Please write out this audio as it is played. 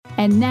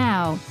And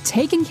now,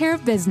 taking care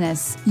of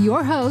business,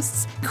 your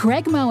hosts,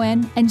 Craig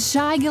Moen and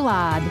Shai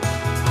Gilad.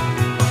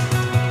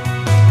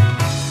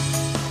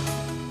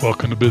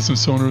 Welcome to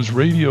Business Owners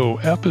Radio,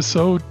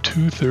 episode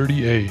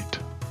 238.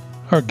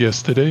 Our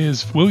guest today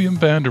is William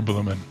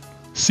Vanderbloemen,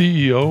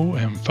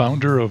 CEO and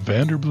founder of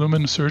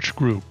Vanderbloemen Search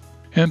Group,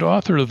 and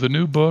author of the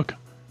new book,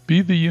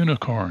 Be the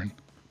Unicorn,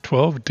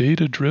 12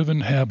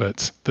 Data-Driven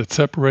Habits That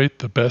Separate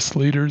the Best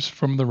Leaders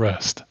from the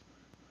Rest.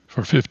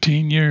 For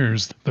 15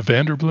 years, the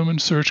Vanderbloemen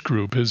Search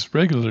Group is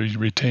regularly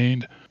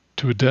retained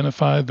to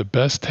identify the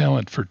best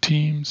talent for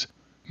teams,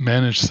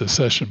 manage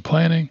succession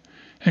planning,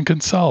 and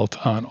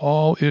consult on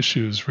all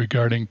issues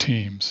regarding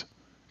teams.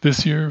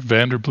 This year,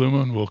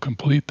 Vanderbloemen will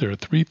complete their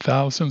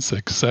 3,000th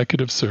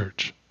executive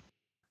search.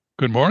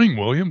 Good morning,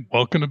 William.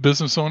 Welcome to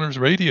Business Owners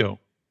Radio.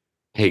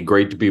 Hey,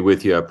 great to be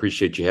with you. I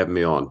appreciate you having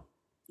me on.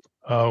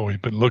 Oh,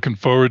 we've been looking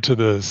forward to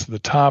this. The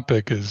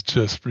topic is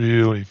just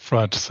really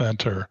front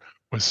center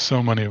with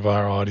so many of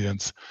our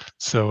audience.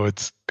 So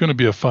it's going to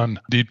be a fun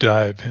deep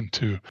dive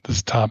into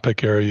this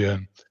topic area.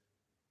 And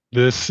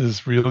this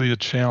is really a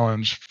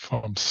challenge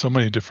from so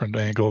many different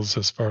angles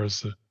as far as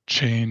the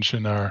change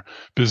in our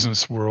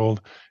business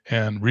world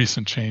and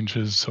recent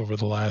changes over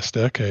the last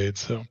decade.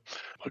 So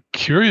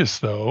curious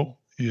though,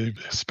 you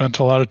spent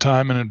a lot of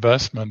time and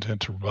investment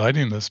into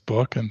writing this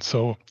book. And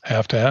so I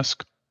have to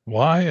ask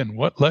why and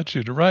what led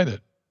you to write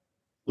it?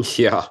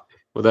 Yeah.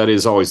 Well, that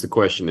is always the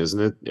question, isn't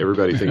it?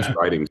 Everybody thinks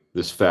writing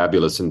this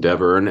fabulous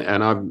endeavor,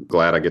 and I'm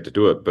glad I get to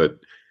do it. But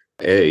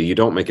A, you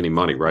don't make any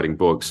money writing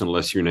books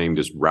unless your name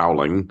is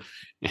Rowling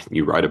and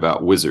you write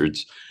about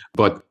wizards.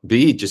 But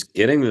B, just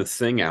getting the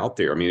thing out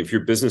there. I mean, if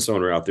you're a business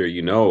owner out there,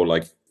 you know,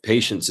 like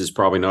patience is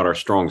probably not our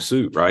strong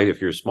suit, right?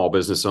 If you're a small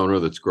business owner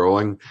that's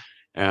growing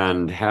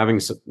and having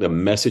the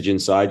message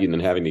inside you and then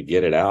having to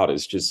get it out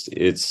is just,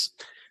 it's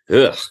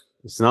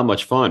not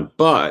much fun.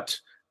 But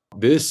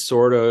this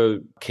sort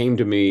of came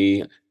to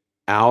me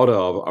out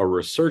of a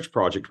research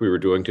project we were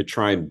doing to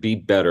try and be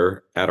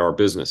better at our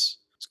business.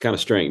 It's kind of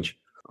strange.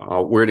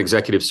 We're an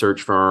executive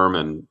search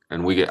firm,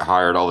 and we get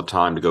hired all the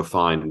time to go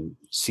find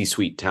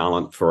C-suite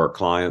talent for our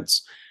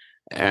clients.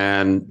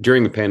 And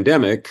during the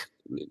pandemic,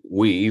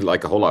 we,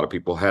 like a whole lot of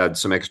people, had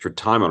some extra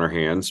time on our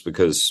hands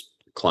because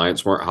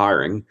clients weren't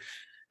hiring.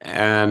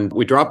 And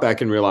we dropped back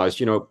and realized,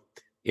 you know,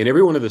 in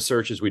every one of the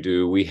searches we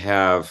do, we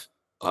have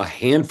a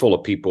handful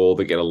of people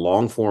that get a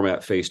long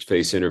format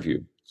face-to-face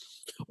interview.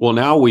 Well,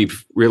 now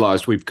we've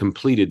realized we've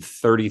completed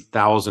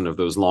 30,000 of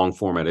those long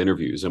format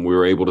interviews, and we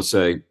were able to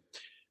say,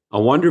 I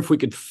wonder if we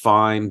could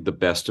find the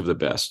best of the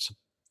best.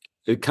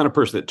 The kind of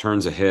person that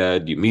turns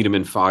ahead, you meet them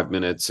in 5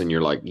 minutes and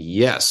you're like,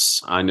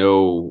 yes, I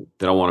know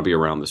that I want to be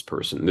around this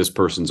person. This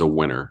person's a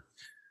winner.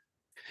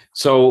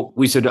 So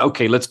we said,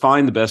 okay, let's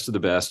find the best of the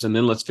best, and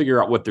then let's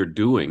figure out what they're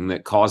doing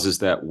that causes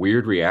that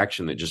weird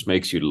reaction that just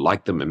makes you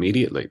like them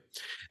immediately.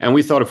 And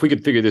we thought if we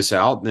could figure this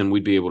out, then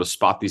we'd be able to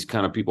spot these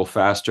kind of people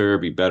faster,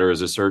 be better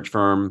as a search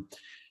firm.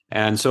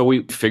 And so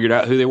we figured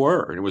out who they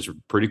were, and it was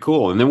pretty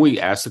cool. And then we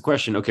asked the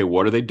question, okay,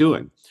 what are they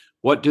doing?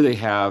 What do they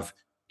have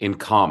in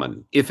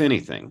common, if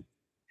anything?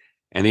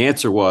 And the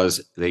answer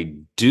was they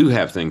do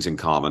have things in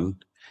common.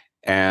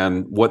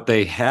 And what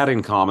they had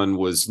in common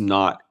was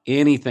not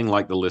anything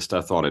like the list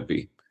I thought it'd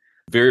be.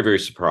 Very, very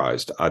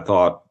surprised. I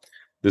thought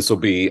this will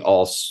be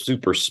all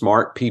super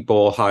smart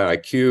people, high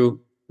IQ.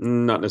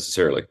 Not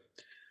necessarily.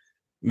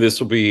 This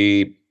will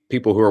be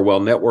people who are well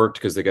networked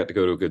because they got to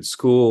go to a good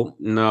school.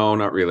 No,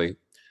 not really.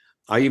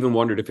 I even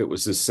wondered if it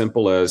was as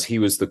simple as he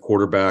was the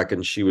quarterback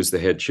and she was the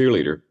head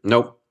cheerleader.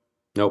 Nope.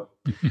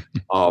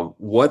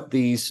 What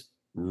these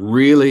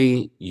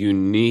really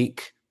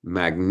unique,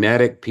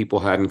 magnetic people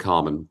had in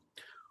common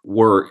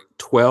were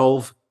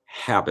 12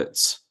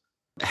 habits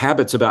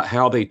about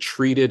how they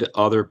treated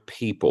other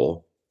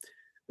people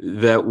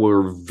that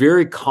were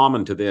very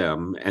common to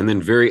them and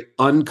then very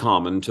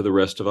uncommon to the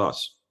rest of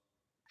us.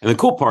 And the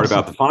cool part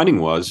about the finding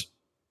was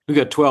we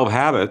got 12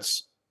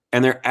 habits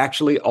and they're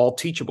actually all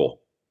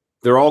teachable.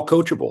 They're all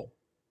coachable.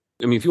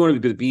 I mean, if you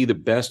wanted to be the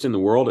best in the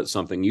world at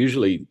something,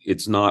 usually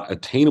it's not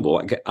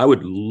attainable. I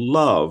would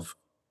love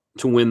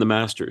to win the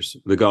Masters,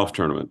 the golf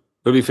tournament.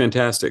 It would be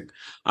fantastic.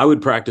 I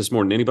would practice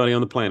more than anybody on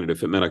the planet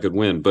if it meant I could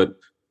win, but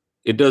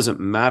it doesn't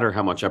matter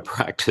how much I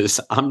practice.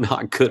 I'm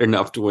not good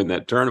enough to win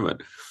that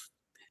tournament.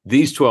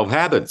 These 12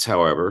 habits,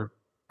 however,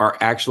 are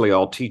actually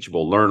all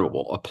teachable,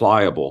 learnable,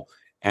 applicable.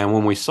 And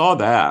when we saw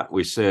that,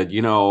 we said,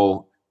 you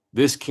know,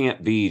 this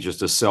can't be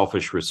just a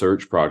selfish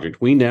research project.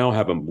 We now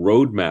have a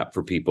roadmap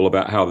for people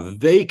about how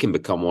they can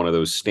become one of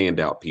those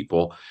standout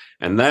people.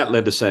 And that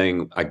led to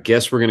saying, I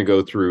guess we're going to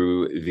go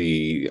through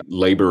the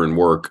labor and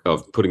work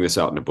of putting this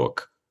out in a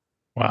book.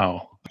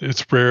 Wow.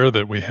 It's rare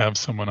that we have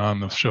someone on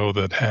the show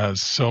that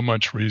has so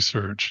much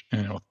research,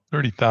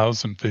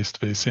 30,000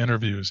 face-to-face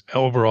interviews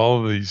over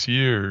all of these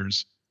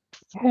years.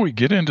 Before we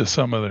get into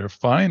some of their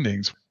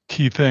findings,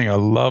 key thing, I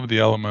love the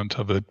element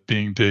of it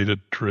being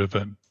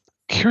data-driven.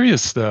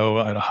 Curious, though,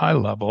 at a high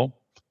level,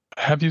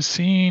 have you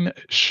seen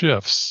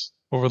shifts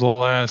over the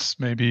last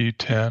maybe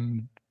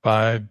 10,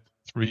 5,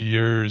 3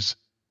 years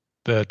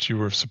that you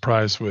were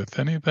surprised with?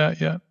 Any of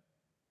that yet?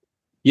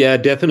 Yeah,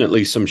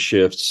 definitely some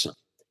shifts.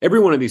 Every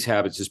one of these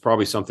habits is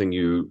probably something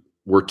you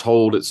were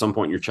told at some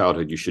point in your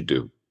childhood you should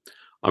do.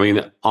 I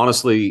mean,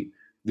 honestly,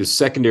 the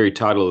secondary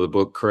title of the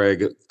book,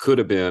 Craig, could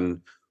have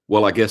been,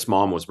 well, I guess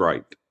mom was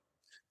right.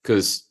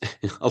 Because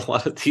a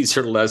lot of these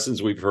are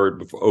lessons we've heard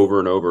before, over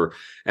and over.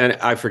 And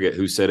I forget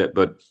who said it,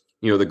 but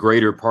the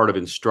greater part of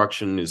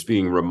instruction is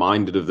being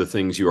reminded of the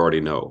things you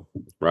already know,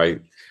 right?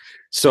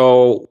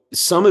 So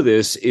some of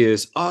this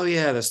is, oh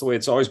yeah, that's the way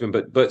it's always been.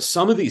 But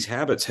some of these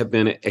habits have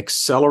been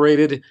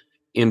accelerated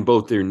in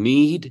both their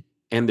need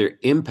and their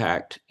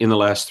impact in the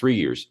last 3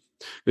 years.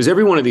 Because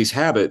every one of these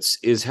habits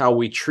is how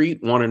we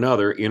treat one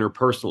another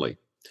interpersonally.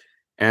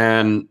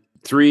 And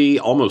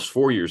almost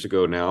 4 years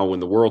ago now,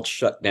 when the world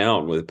shut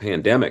down with a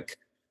pandemic,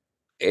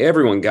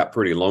 everyone got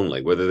pretty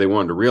lonely, whether they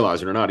wanted to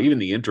realize it or not. Even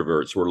the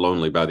introverts were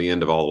lonely by the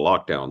end of all the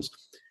lockdowns.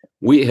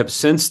 We have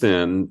since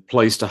then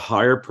placed a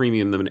higher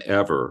premium than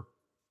ever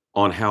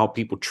on how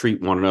people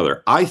treat one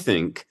another. I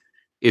think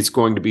it's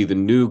going to be the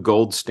new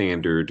gold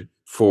standard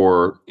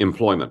for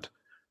employment.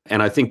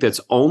 And I think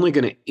that's only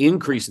going to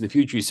increase in the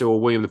future. You say, well,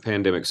 William, the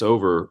pandemic's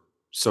over.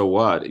 So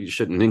what? You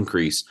shouldn't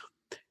increase.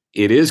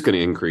 It is going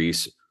to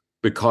increase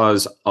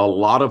because a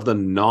lot of the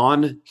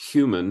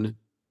non-human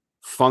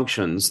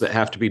functions that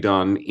have to be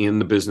done in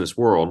the business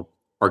world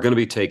are going to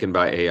be taken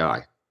by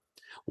AI.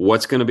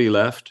 What's going to be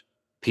left?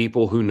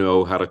 People who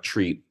know how to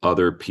treat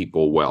other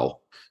people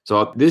well.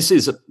 So this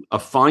is a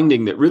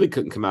finding that really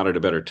couldn't come out at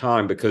a better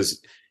time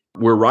because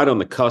we're right on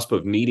the cusp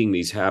of needing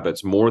these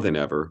habits more than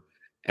ever.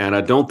 And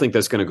I don't think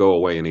that's going to go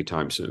away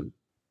anytime soon.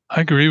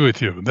 I agree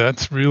with you.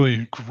 That's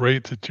really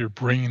great that you're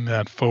bringing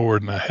that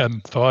forward, and I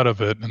hadn't thought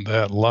of it in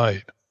that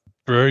light.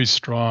 Very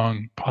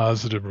strong,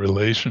 positive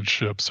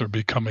relationships are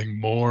becoming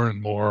more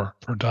and more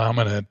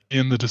predominant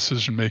in the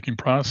decision-making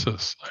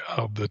process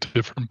of the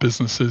different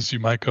businesses you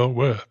might go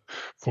with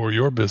for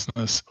your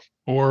business,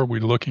 or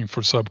we're looking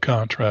for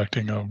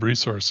subcontracting of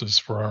resources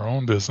for our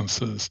own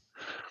businesses.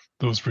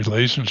 Those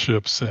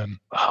relationships and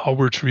how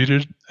we're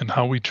treated and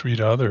how we treat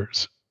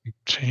others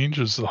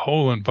changes the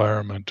whole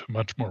environment to a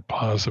much more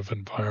positive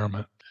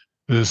environment.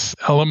 This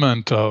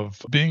element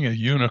of being a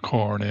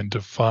unicorn and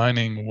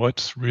defining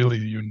what's really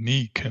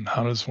unique and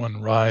how does one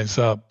rise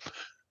up.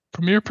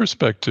 From your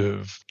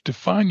perspective,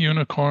 define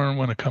unicorn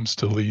when it comes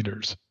to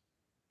leaders.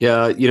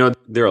 Yeah,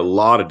 there are a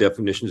lot of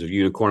definitions of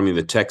unicorn. I mean,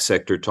 the tech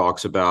sector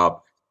talks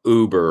about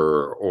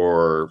Uber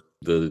or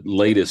the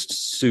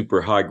latest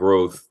super high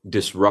growth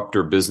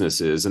disruptor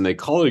businesses, and they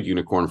call it a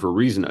unicorn for a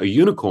reason. A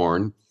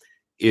unicorn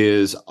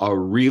is a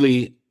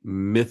really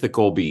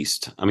mythical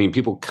beast. I mean,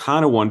 people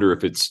kind of wonder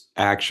if it's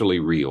actually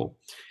real.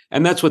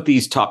 And that's what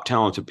these top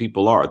talented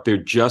people are. They're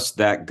just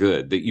that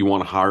good that you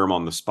want to hire them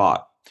on the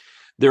spot.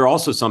 They're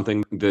also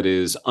something that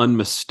is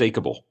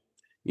unmistakable.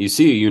 You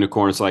see a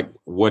unicorn, it's like,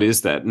 what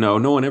is that? No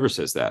one ever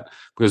says that.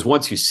 Because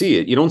once you see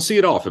it, you don't see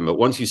it often, but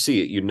once you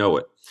see it, you know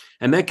it.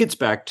 And that gets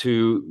back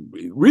to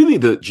really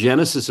the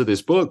genesis of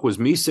this book was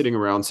me sitting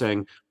around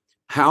saying,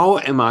 how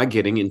am I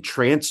getting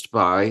entranced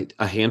by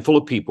a handful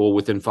of people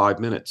within 5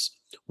 minutes?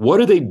 What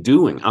are they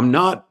doing? I'm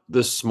not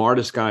the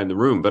smartest guy in the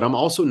room, but I'm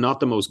also not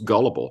the most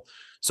gullible.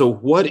 So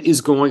what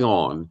is going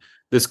on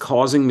that's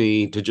causing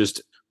me to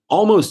just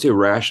almost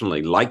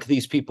irrationally like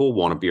these people,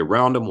 want to be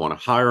around them, want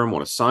to hire them,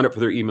 want to sign up for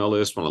their email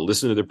list, want to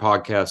listen to their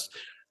podcasts?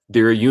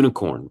 They're a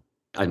unicorn.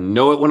 I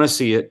know it when I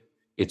see it.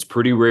 It's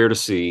pretty rare to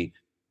see,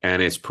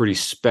 and it's pretty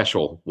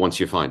special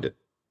once you find it.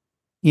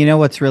 You know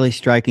what's really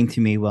striking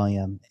to me,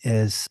 William,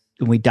 is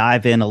when we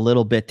dive in a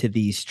little bit to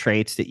these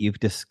traits that you've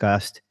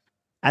discussed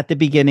at the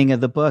beginning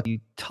of the book, you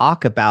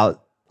talk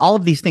about all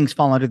of these things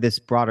fall under this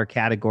broader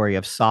category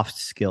of soft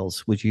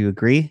skills. Would you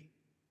agree?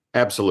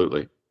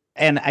 Absolutely.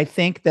 And I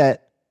think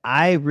that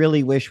I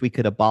really wish we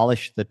could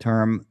abolish the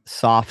term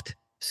soft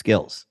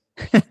skills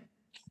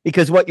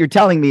because what you're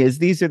telling me is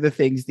these are the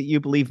things that you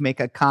believe make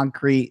a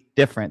concrete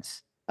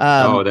difference.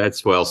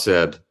 That's well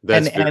said.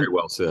 That's very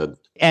well said.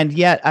 And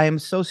yet I am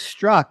so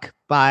struck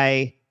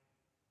by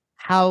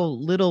how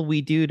little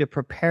we do to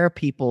prepare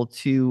people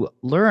to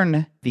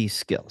learn these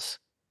skills,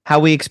 how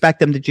we expect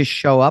them to just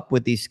show up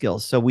with these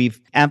skills. So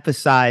we've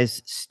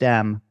emphasized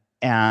STEM,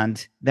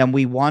 and then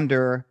we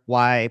wonder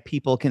why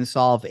people can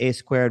solve A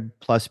squared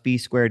plus B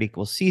squared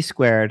equals C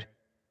squared.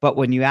 But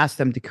when you ask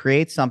them to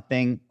create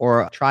something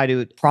or try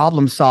to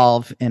problem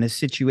solve in a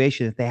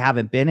situation that they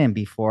haven't been in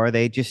before,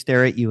 they just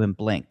stare at you and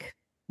blink.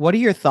 What are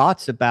your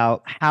thoughts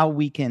about how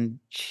we can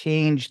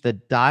change the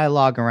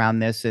dialogue around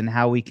this and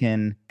how we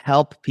can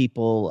help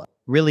people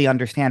really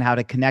understand how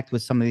to connect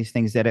with some of these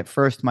things that at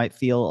first might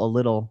feel a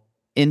little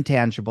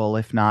intangible,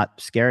 if not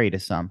scary to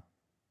some?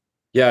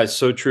 Yeah, it's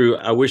so true.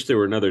 I wish there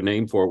were another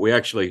name for it. We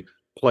actually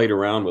played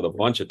around with a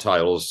bunch of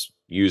titles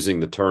using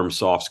the term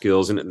soft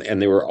skills,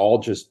 and they were all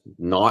just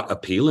not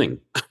appealing.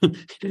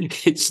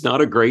 It's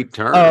not a great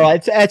term. Oh,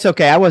 it's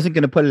okay. I wasn't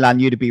going to put it on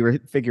you to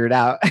figure it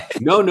out.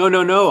 No.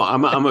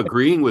 I'm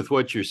agreeing with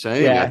what you're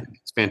saying. Yeah. I think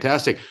it's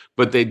fantastic,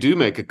 but they do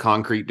make a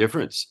concrete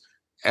difference.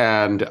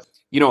 And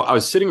I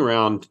was sitting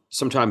around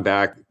sometime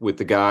back with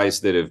the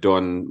guys that have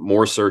done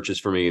more searches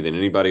for me than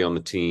anybody on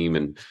the team.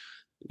 And,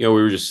 we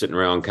were just sitting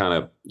around kind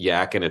of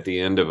yakking at the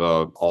end of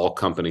a all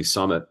company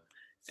summit.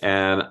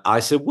 And I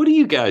said, what do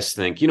you guys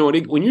think?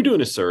 When you're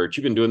doing a search,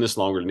 you've been doing this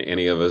longer than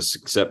any of us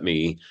except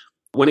me.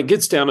 When it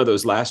gets down to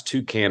those last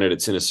two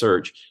candidates in a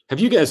search, have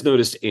you guys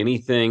noticed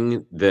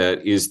anything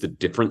that is the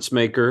difference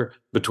maker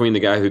between the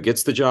guy who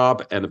gets the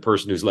job and the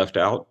person who's left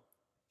out?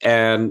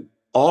 And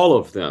all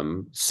of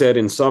them said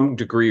in some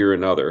degree or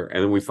another,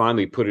 and then we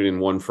finally put it in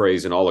one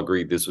phrase and all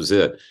agreed this was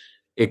it.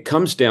 It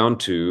comes down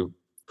to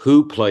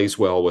who plays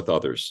well with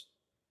others.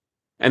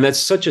 And that's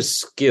such a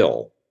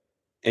skill.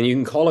 And you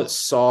can call it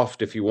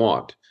soft if you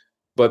want,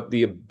 but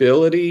the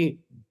ability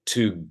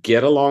to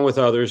get along with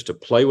others, to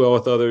play well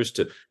with others,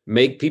 to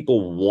make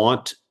people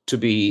want to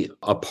be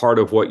a part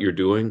of what you're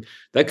doing,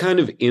 that kind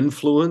of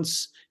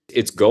influence,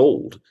 it's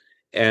gold.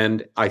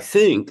 And I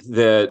think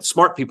that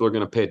smart people are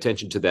going to pay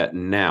attention to that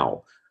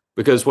now,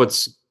 because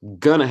what's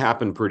going to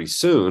happen pretty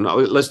soon,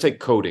 let's take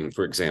coding,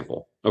 for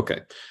example.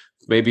 Okay,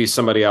 maybe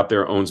somebody out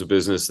there owns a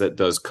business that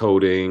does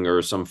coding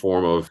or some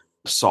form of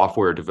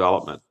software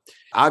development.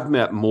 I've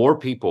met more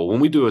people when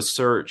we do a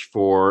search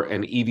for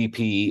an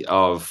EVP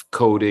of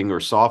coding or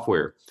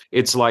software.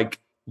 It's like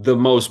the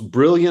most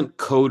brilliant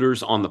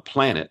coders on the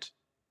planet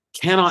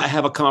cannot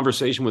have a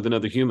conversation with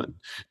another human.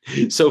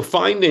 So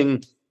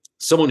finding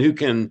someone who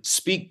can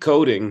speak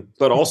coding,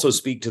 but also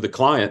speak to the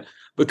client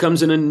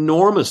becomes an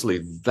enormously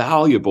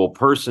valuable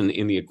person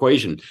in the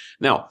equation.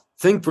 Now,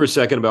 think for a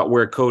second about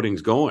where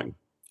coding's going.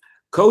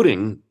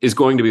 Coding is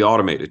going to be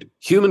automated.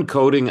 Human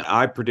coding,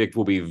 I predict,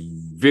 will be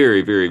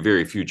very, very,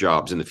 very few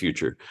jobs in the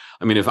future.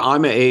 I mean, if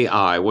I'm an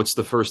AI, what's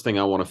the first thing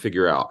I want to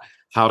figure out?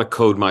 How to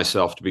code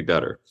myself to be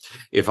better.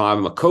 If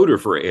I'm a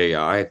coder for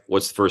AI,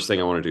 what's the first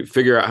thing I want to do?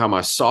 Figure out how my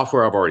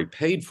software I've already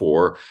paid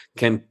for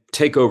can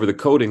take over the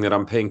coding that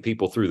I'm paying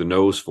people through the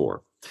nose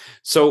for.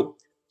 So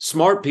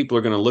smart people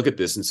are going to look at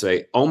this and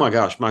say, oh my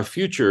gosh, my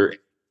future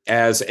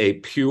as a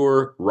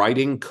pure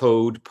writing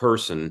code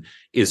person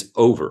is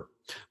over.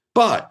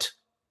 But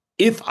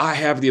if I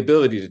have the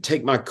ability to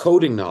take my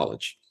coding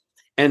knowledge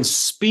and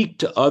speak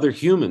to other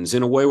humans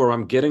in a way where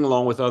I'm getting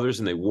along with others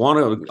and they want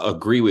to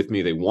agree with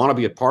me, they want to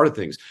be a part of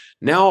things,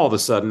 now all of a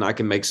sudden I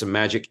can make some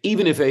magic.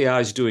 Even if AI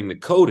is doing the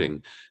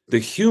coding, the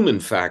human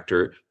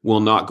factor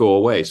will not go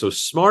away. So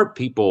smart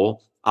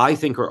people, I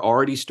think, are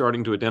already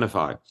starting to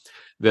identify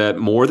that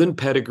more than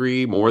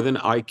pedigree, more than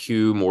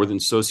IQ, more than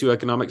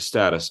socioeconomic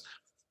status,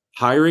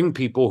 hiring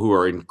people who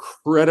are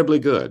incredibly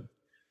good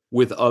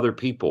with other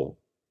people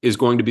is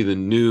going to be the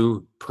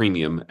new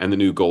premium and the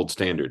new gold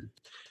standard.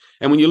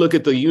 And when you look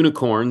at the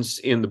unicorns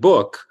in the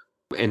book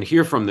and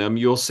hear from them,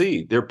 you'll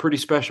see they're pretty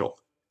special.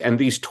 And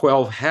these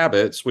 12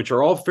 habits, which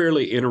are all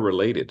fairly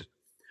interrelated,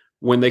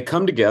 when they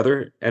come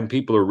together and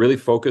people are really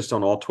focused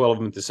on all 12 of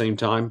them at the same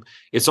time,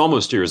 it's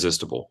almost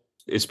irresistible.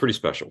 It's pretty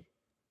special.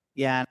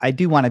 Yeah, I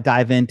do want to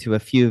dive into a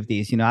few of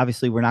these.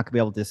 Obviously, we're not going to be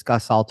able to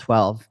discuss all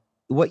 12.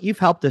 What you've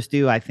helped us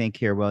do, I think,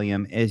 here,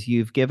 William, is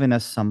you've given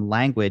us some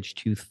language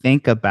to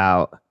think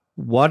about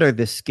what are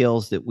the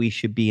skills that we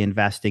should be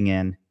investing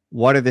in?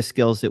 What are the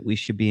skills that we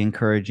should be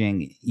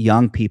encouraging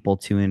young people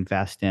to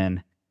invest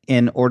in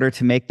order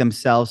to make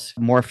themselves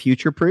more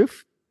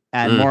future-proof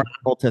and more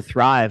able to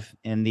thrive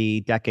in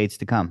the decades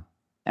to come?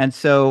 And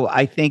so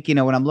I think,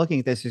 when I'm looking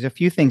at this, there's a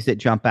few things that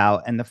jump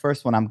out. And the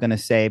first one I'm going to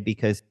say,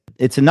 because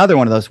it's another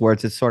one of those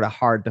words that's sort of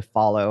hard to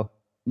follow,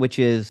 which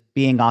is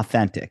being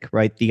authentic,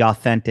 right? The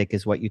authentic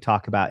is what you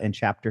talk about in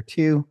chapter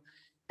 2.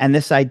 And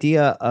this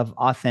idea of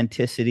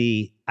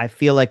authenticity, I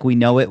feel like we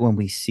know it when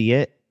we see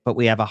it, but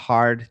we have a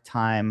hard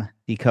time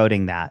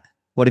decoding that.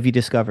 What have you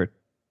discovered?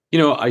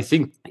 I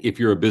think if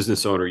you're a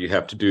business owner, you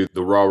have to do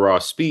the rah-rah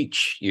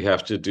speech. You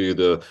have to do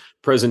the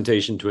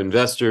presentation to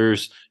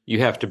investors. You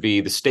have to be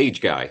the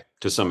stage guy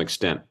to some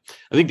extent.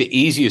 I think the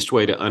easiest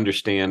way to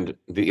understand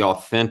the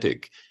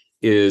authentic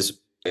is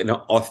an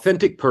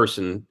authentic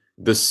person.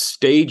 The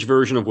stage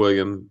version of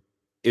William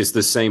is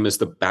the same as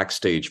the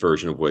backstage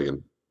version of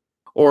William.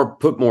 Or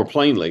put more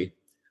plainly,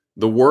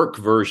 the work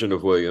version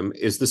of William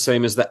is the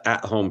same as the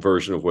at-home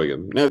version of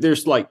William. Now,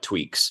 there's slight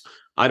tweaks.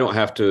 I don't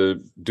have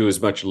to do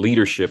as much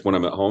leadership when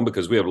I'm at home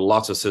because we have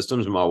lots of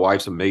systems and my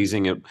wife's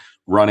amazing at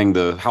running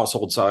the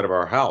household side of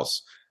our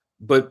house.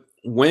 But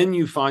when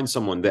you find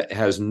someone that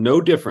has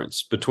no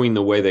difference between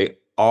the way they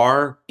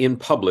are in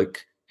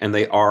public and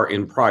they are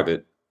in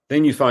private,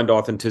 then you find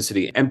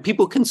authenticity. And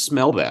people can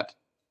smell that.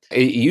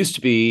 It used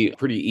to be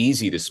pretty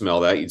easy to smell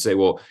that. You'd say,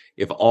 well,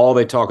 if all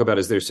they talk about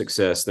is their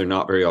success, they're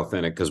not very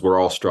authentic because we're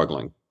all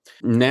struggling.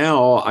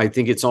 Now, I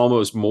think it's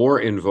almost more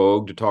in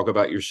vogue to talk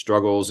about your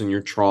struggles and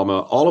your trauma,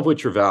 all of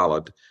which are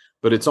valid.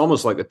 But it's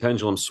almost like the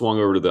pendulum swung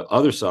over to the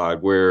other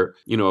side where,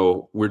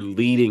 we're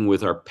leading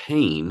with our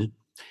pain.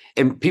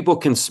 And people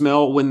can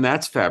smell when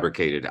that's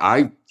fabricated.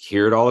 I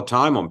hear it all the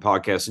time on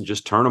podcasts and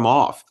just turn them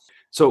off.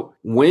 So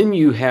when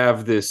you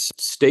have this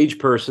stage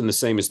person, the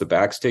same as the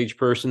backstage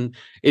person,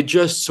 it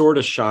just sort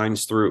of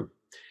shines through.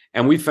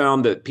 And we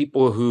found that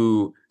people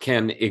who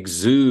can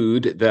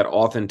exude that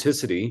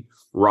authenticity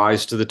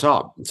rise to the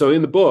top. So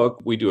in the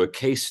book, we do a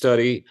case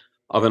study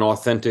of an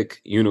authentic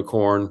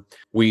unicorn.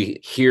 We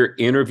hear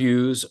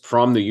interviews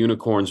from the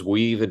unicorns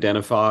we've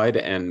identified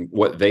and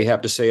what they have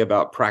to say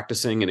about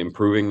practicing and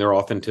improving their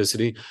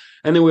authenticity.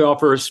 And then we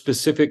offer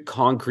specific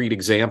concrete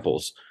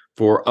examples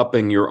for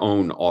upping your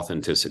own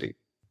authenticity.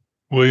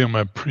 William,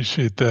 I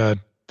appreciate that.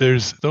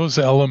 There's those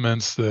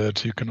elements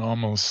that you can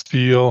almost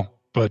feel,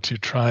 but you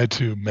try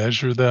to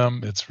measure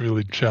them. It's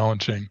really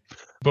challenging.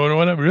 But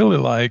what I really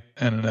like,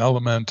 and an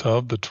element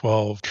of the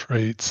 12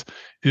 traits,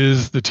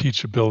 is the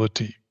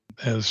teachability.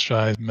 As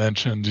Shai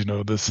mentioned,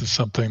 this is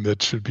something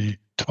that should be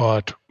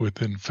taught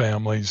within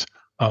families.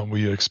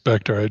 We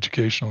expect our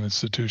educational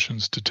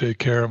institutions to take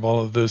care of all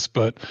of this,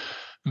 but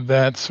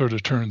that sort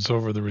of turns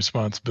over the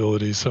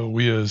responsibility. So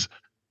we as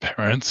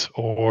parents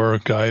or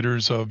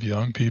guiders of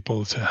young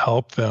people to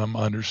help them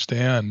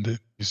understand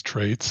these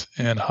traits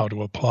and how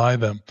to apply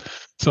them.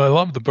 So I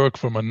love the book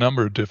from a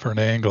number of different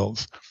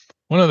angles.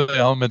 One of the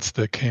elements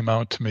that came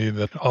out to me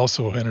that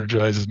also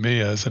energizes me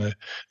as an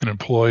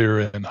employer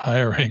and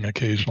hiring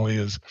occasionally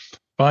is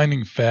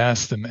finding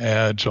fast and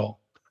agile.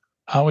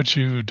 How would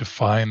you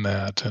define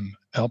that and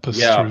help us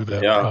through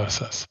that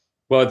process?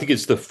 Well, I think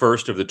it's the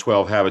first of the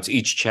 12 habits.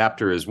 Each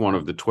chapter is one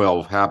of the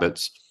 12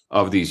 habits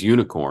of these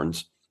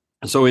unicorns.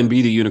 So in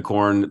Be the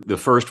Unicorn, the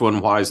first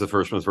one, why is the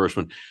first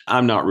one?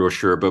 I'm not real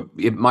sure, but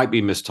it might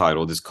be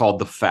mistitled. It's called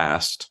The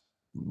Fast.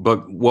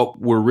 But what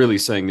we're really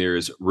saying there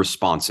is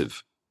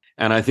responsive.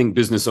 And I think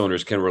business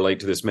owners can relate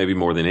to this maybe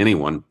more than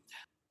anyone.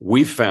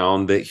 We've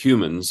found that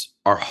humans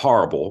are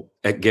horrible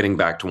at getting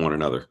back to one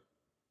another.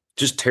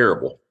 Just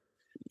terrible.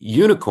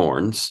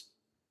 Unicorns,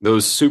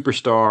 those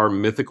superstar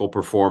mythical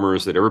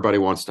performers that everybody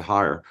wants to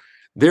hire,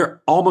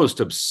 they're almost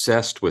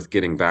obsessed with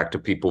getting back to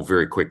people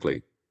very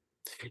quickly.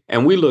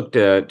 And we looked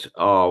at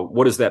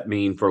what does that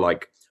mean for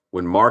like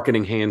when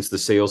marketing hands the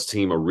sales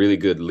team a really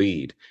good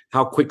lead,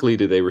 how quickly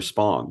do they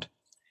respond?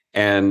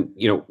 And,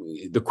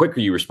 the quicker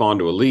you respond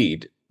to a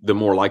lead, the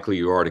more likely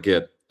you are to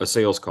get a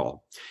sales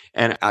call.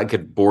 And I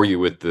could bore you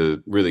with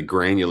the really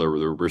granular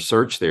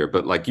research there,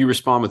 but like you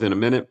respond within a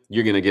minute,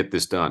 you're going to get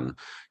this done.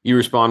 You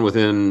respond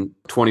within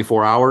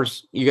 24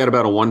 hours, you got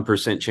about a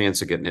 1%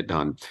 chance of getting it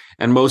done.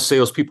 And most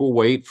salespeople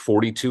wait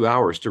 42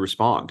 hours to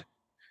respond.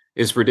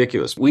 It's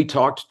ridiculous. We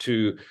talked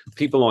to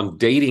people on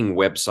dating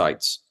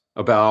websites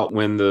about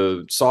when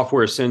the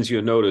software sends you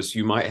a notice,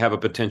 you might have a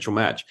potential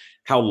match,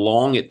 how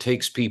long it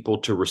takes people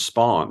to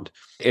respond.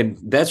 And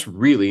that's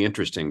really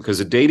interesting because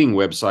a dating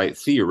website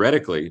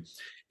theoretically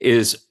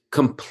is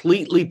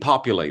completely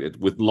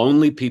populated with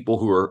lonely people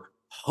who are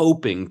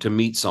hoping to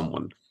meet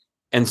someone.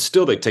 And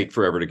still they take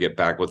forever to get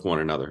back with one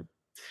another.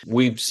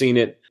 We've seen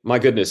it, my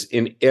goodness,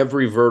 in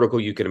every vertical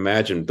you can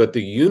imagine. But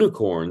the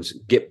unicorns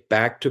get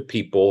back to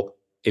people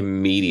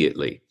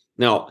immediately.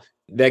 Now,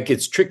 that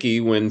gets tricky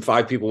when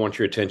 5 people want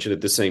your attention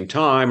at the same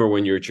time, or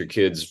when you're at your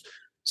kid's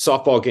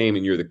softball game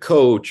and you're the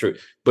coach.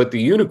 But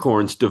the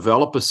unicorns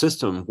develop a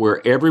system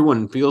where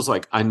everyone feels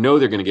like, I know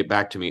they're going to get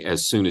back to me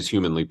as soon as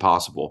humanly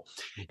possible.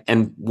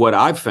 And what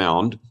I've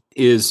found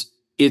is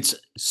it's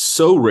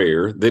so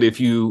rare that if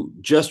you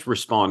just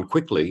respond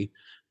quickly,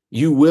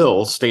 you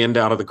will stand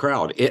out of the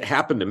crowd. It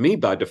happened to me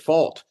by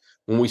default.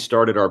 When we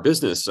started our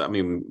business,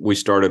 we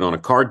started on a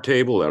card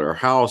table at our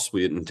house.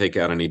 We didn't take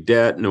out any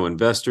debt, no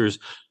investors,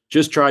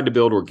 just tried to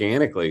build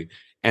organically.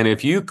 And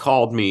if you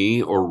called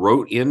me or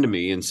wrote into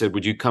me and said,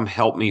 would you come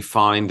help me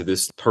find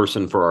this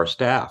person for our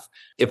staff?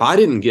 If I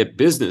didn't get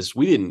business,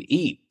 we didn't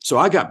eat. So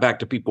I got back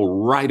to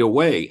people right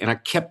away and I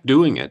kept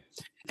doing it.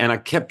 And I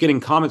kept getting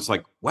comments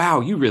like,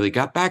 wow, you really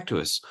got back to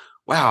us.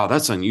 Wow,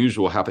 that's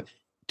unusual.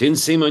 Didn't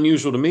seem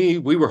unusual to me.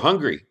 We were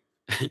hungry.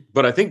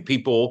 But I think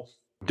people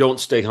don't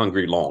stay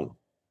hungry long.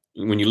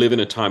 When you live in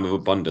a time of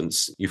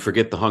abundance, you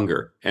forget the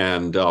hunger,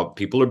 and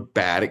people are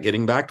bad at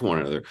getting back to one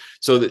another.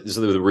 So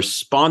the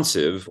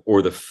responsive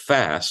or the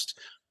fast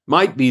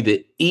might be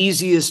the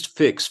easiest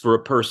fix for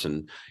a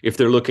person if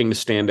they're looking to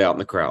stand out in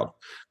the crowd.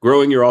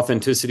 Growing your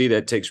authenticity,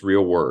 that takes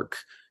real work.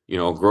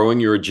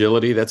 Growing your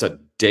agility, that's a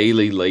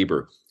daily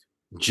labor.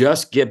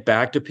 Just get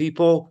back to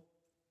people,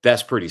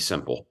 that's pretty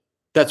simple.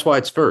 That's why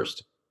it's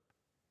first.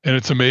 And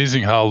it's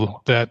amazing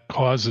how that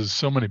causes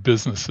so many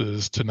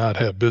businesses to not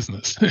have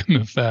business in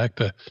the fact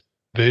that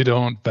they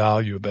don't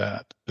value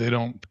that. They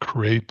don't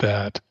create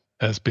that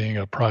as being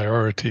a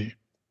priority.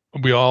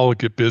 We all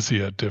get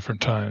busy at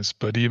different times,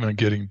 but even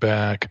getting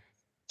back,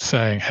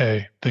 saying,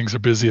 hey, things are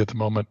busy at the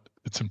moment.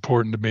 It's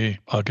important to me.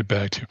 I'll get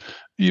back to you.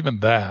 Even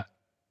that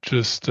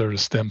just sort of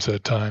stems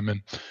that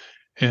time.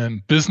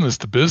 And business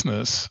to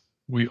business,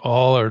 we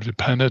all are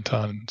dependent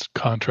on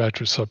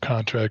contractors,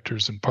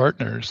 subcontractors, and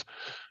partners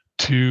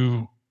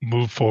to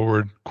move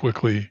forward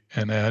quickly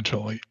and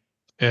agilely.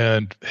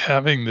 And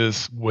having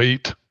this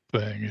wait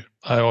thing,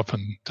 I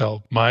often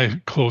tell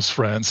my close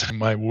friends,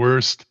 my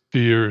worst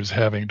fear is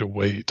having to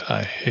wait.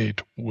 I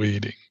hate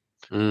waiting.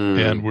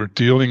 And we're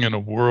dealing in a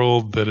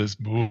world that is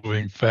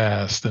moving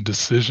fast and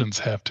decisions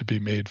have to be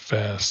made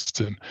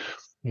fast. And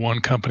one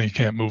company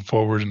can't move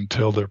forward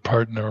until their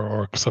partner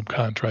or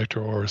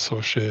subcontractor or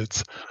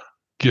associates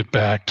get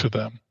back to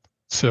them.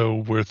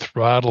 So we're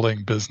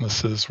throttling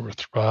businesses, we're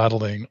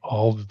throttling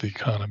all of the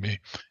economy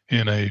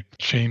in a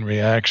chain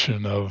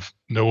reaction of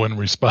no one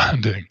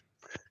responding.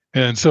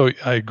 And so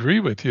I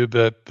agree with you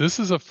that this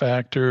is a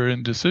factor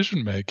in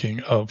decision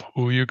making of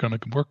who you're going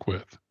to work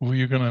with, who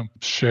you're going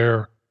to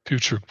share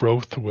future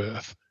growth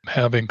with,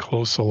 having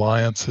close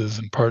alliances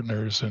and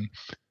partners, and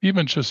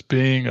even just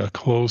being a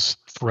close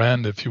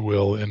friend, if you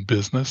will, in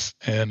business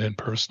and in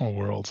personal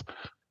worlds.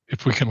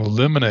 If we can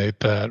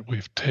eliminate that,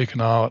 we've taken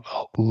out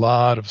a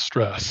lot of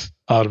stress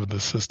out of the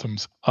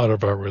systems, out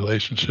of our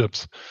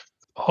relationships.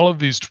 All of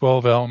these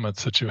 12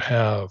 elements that you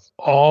have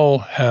all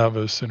have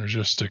a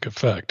synergistic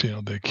effect.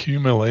 The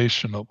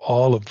accumulation of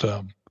all of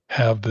them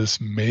have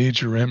this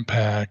major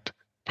impact,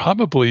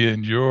 probably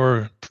in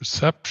your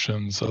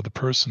perceptions of the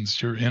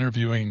persons you're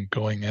interviewing,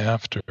 going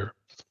after.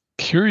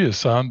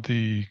 Curious on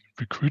the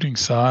recruiting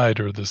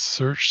side or the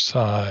search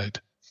side,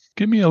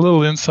 give me a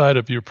little insight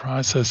of your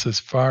process as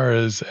far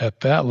as at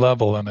that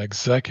level, an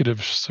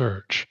executive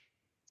search.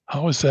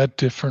 How is that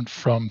different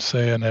from,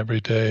 say, an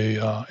everyday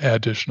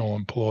additional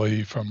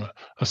employee from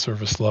a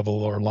service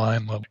level or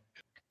line level?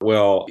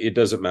 Well, it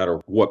doesn't matter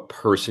what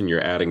person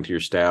you're adding to your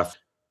staff.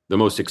 The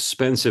most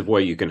expensive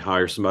way you can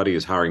hire somebody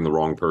is hiring the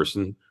wrong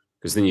person,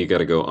 because then you got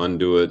to go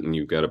undo it and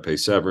you've got to pay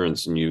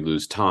severance and you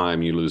lose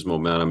time, you lose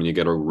momentum, and you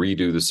got to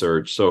redo the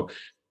search. So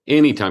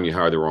anytime you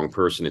hire the wrong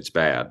person, it's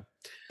bad.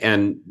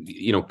 And,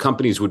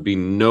 companies would be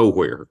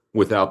nowhere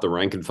without the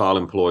rank and file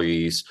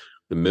employees,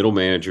 the middle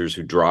managers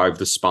who drive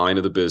the spine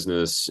of the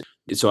business.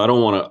 So I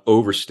don't want to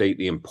overstate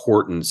the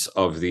importance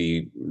of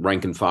the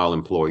rank and file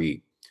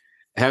employee.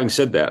 Having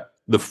said that,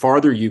 the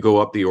farther you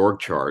go up the org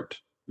chart,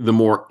 the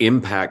more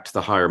impact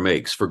the hire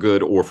makes, for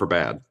good or for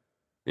bad.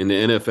 In the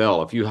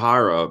NFL, if you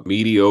hire a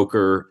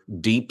mediocre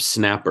deep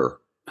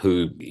snapper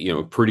who,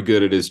 pretty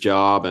good at his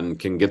job and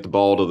can get the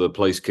ball to the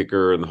place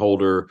kicker and the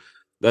holder,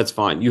 that's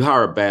fine. You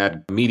hire a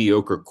bad,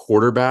 mediocre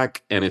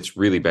quarterback, and it's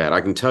really bad.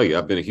 I can tell you,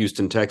 I've been a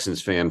Houston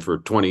Texans fan for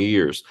 20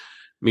 years.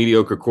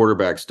 Mediocre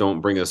quarterbacks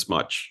don't bring us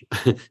much.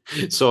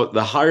 So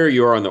the higher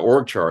you are on the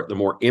org chart, the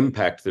more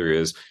impact there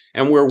is.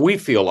 And where we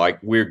feel like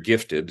we're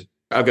gifted,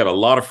 I've got a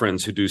lot of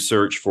friends who do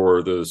search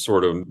for the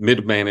sort of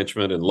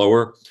mid-management and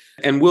lower,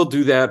 and we'll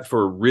do that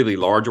for really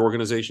large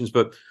organizations.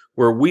 But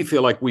where we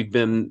feel like we've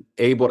been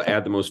able to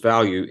add the most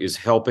value is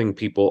helping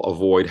people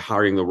avoid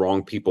hiring the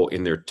wrong people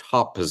in their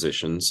top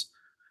positions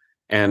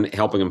and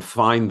helping them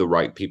find the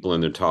right people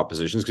in their top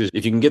positions. Because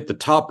if you can get the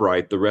top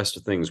right, the rest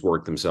of things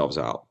work themselves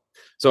out.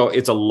 So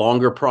it's a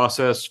longer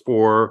process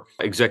for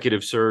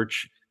executive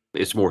search.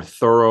 It's more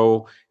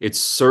thorough. It's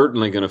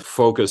certainly going to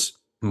focus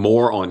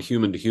more on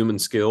human-to-human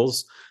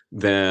skills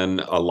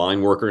than a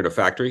line worker in a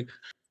factory.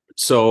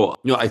 So,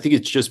 I think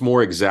it's just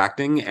more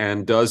exacting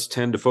and does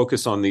tend to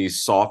focus on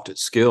these soft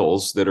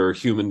skills that are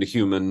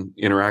human-to-human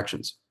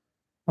interactions.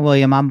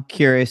 William, I'm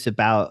curious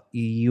about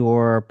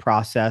your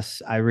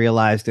process. I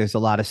realize there's a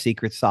lot of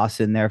secret sauce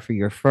in there for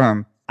your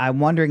firm. I'm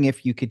wondering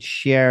if you could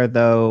share,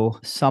 though,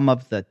 some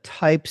of the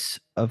types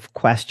of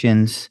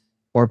questions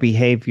or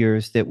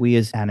behaviors that we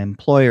as an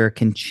employer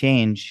can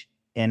change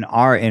in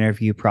our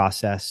interview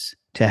process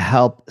to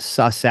help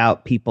suss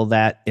out people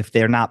that, if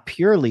they're not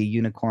purely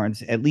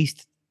unicorns, at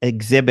least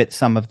exhibit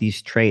some of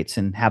these traits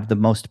and have the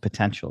most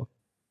potential.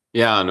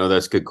 Yeah, no,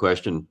 that's a good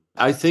question.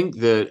 I think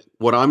that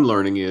what I'm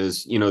learning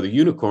is, the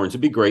unicorns,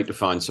 it'd be great to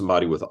find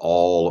somebody with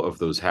all of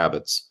those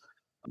habits.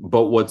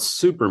 But what's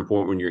super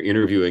important when you're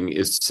interviewing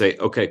is to say,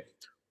 okay,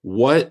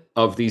 what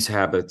of these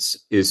habits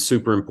is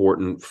super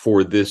important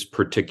for this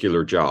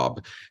particular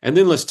job? And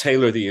then let's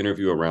tailor the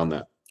interview around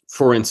that.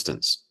 For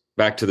instance,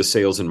 back to the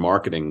sales and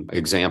marketing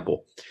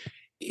example.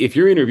 If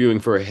you're interviewing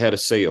for a head of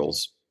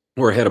sales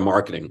or a head of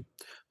marketing,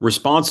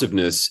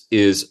 responsiveness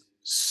is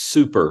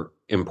super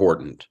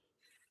important.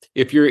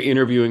 If you're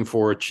interviewing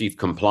for a chief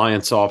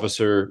compliance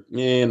officer,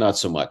 not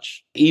so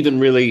much. Even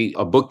really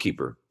a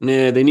bookkeeper,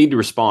 they need to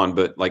respond,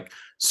 but like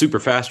super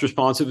fast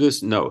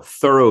responsiveness, no.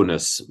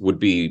 Thoroughness would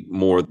be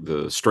more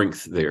the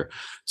strength there.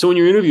 So when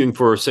you're interviewing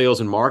for sales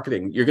and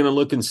marketing, you're going to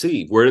look and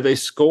see, where do they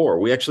score?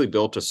 We actually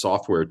built a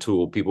software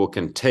tool people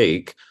can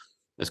take.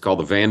 It's called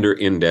the Vander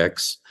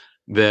Index,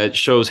 that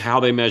shows how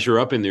they measure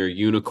up in their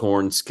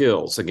unicorn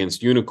skills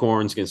against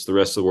unicorns, against the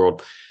rest of the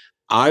world.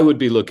 I would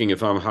be looking,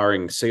 if I'm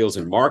hiring sales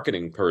and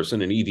marketing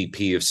person, an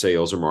EVP of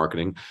sales or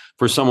marketing,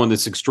 for someone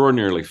that's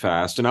extraordinarily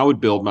fast. And I would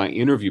build my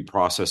interview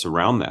process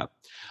around that.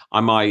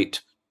 I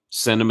might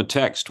send them a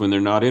text when they're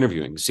not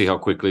interviewing, see how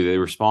quickly they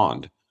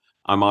respond.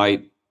 I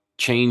might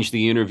change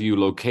the interview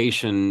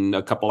location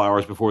a couple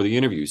hours before the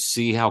interview,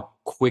 see how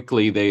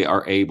quickly they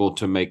are able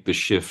to make the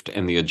shift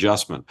and the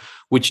adjustment,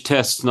 which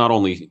tests not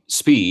only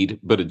speed,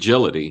 but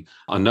agility,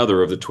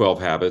 another of the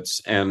 12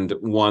 habits, and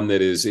one that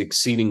is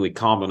exceedingly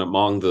common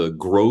among the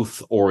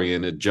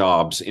growth-oriented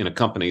jobs in a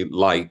company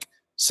like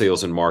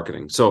sales and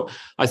marketing. So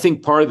I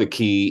think part of the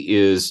key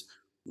is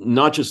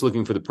not just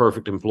looking for the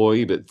perfect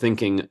employee, but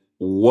thinking,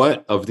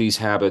 what of these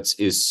habits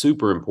is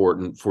super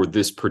important for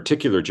this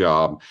particular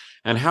job?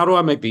 And how do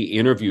I make the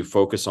interview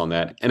focus on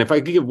that? And if I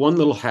could give one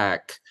little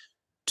hack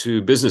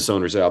to business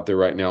owners out there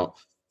right now.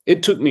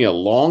 It took me a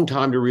long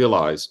time to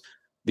realize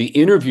the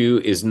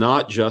interview is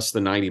not just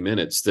the 90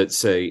 minutes that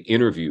say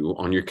interview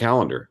on your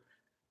calendar.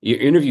 Your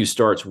interview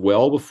starts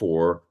well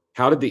before,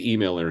 how did the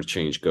email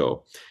interchange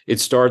go? It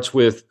starts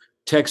with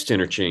text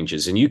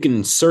interchanges, and you can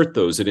insert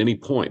those at any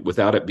point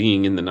without it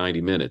being in the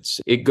 90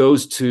 minutes. It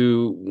goes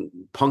to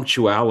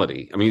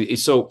punctuality. I mean,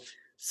 so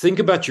think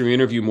about your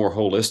interview more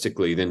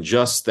holistically than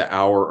just the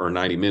hour or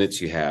 90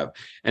 minutes you have,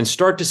 and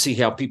start to see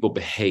how people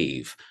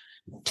behave.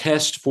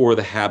 Test for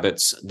the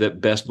habits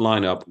that best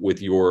line up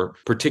with your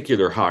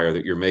particular hire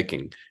that you're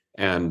making.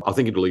 And I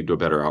think it'll lead to a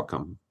better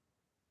outcome.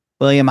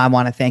 William, I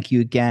want to thank you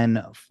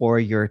again for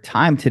your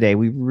time today.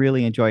 We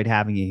really enjoyed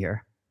having you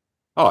here.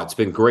 Oh, it's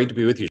been great to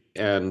be with you.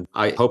 And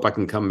I hope I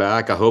can come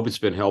back. I hope it's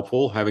been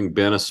helpful, having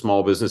been a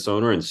small business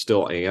owner and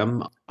still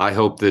am. I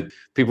hope that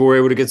people were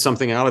able to get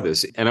something out of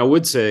this. And I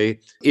would say,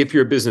 if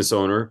you're a business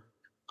owner,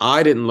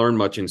 I didn't learn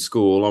much in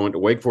school. I went to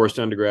Wake Forest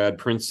undergrad,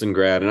 Princeton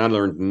grad, and I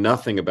learned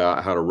nothing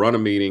about how to run a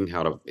meeting,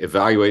 how to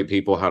evaluate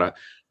people, how to,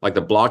 like,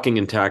 the blocking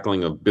and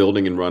tackling of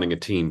building and running a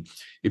team.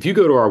 If you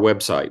go to our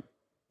website,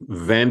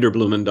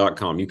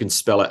 Vanderbloemen.com, you can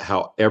spell it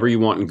however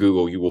you want in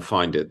Google, you will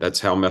find it. That's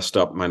how messed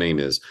up my name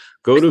is.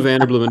 Go to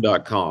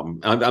Vanderbloemen.com.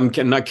 I'm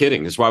not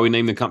kidding. That's why we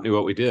named the company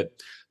what we did.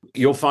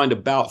 You'll find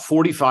about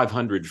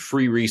 4,500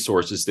 free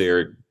resources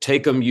there.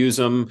 Take them, use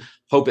them.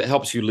 Hope it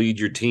helps you lead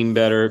your team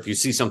better. If you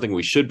see something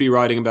we should be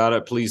writing about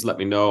it, please let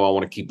me know. I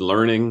want to keep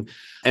learning.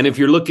 And if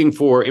you're looking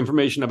for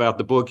information about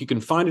the book, you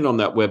can find it on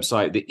that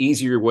website. The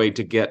easier way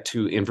to get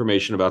to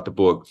information about the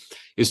book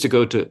is to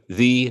go to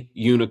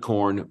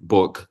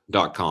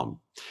theunicornbook.com.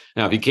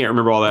 Now, if you can't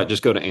remember all that,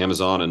 just go to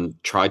Amazon and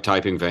try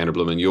typing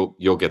Vanderbloemen.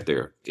 You'll get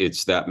there.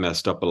 It's that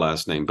messed up a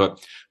last name.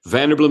 But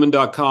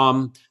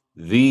Vanderbloemen.com,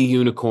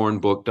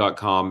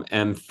 theunicornbook.com.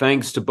 And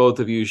thanks to both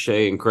of you,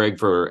 Shay and Craig,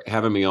 for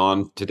having me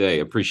on today.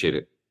 Appreciate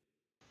it.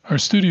 Our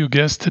studio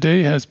guest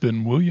today has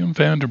been William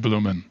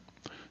Vanderbloemen,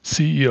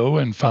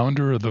 CEO and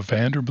founder of the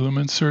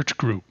Vanderbloemen Search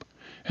Group,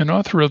 and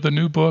author of the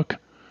new book,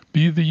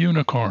 Be the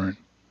Unicorn,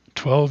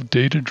 12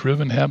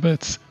 Data-Driven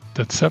Habits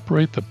that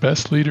Separate the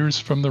Best Leaders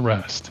from the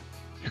Rest.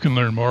 You can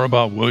learn more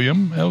about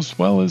William, as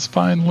well as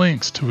find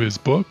links to his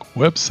book,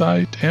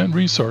 website, and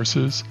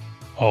resources,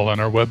 all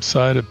on our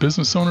website at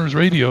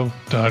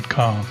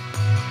businessownersradio.com.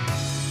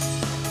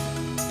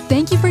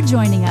 Thank you for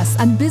joining us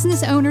on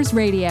Business Owners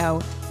Radio.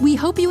 We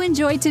hope you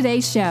enjoyed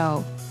today's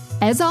show.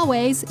 As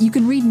always, you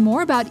can read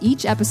more about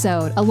each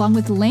episode, along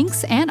with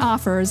links and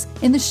offers,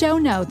 in the show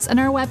notes on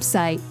our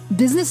website,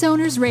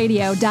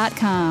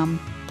 businessownersradio.com.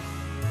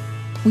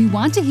 We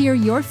want to hear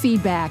your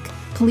feedback.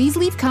 Please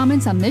leave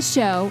comments on this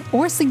show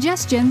or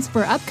suggestions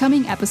for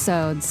upcoming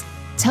episodes.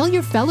 Tell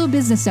your fellow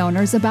business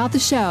owners about the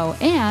show,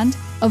 and,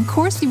 of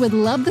course, we would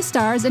love the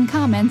stars and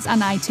comments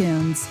on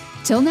iTunes.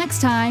 Till next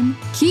time,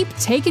 keep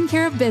taking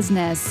care of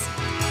business.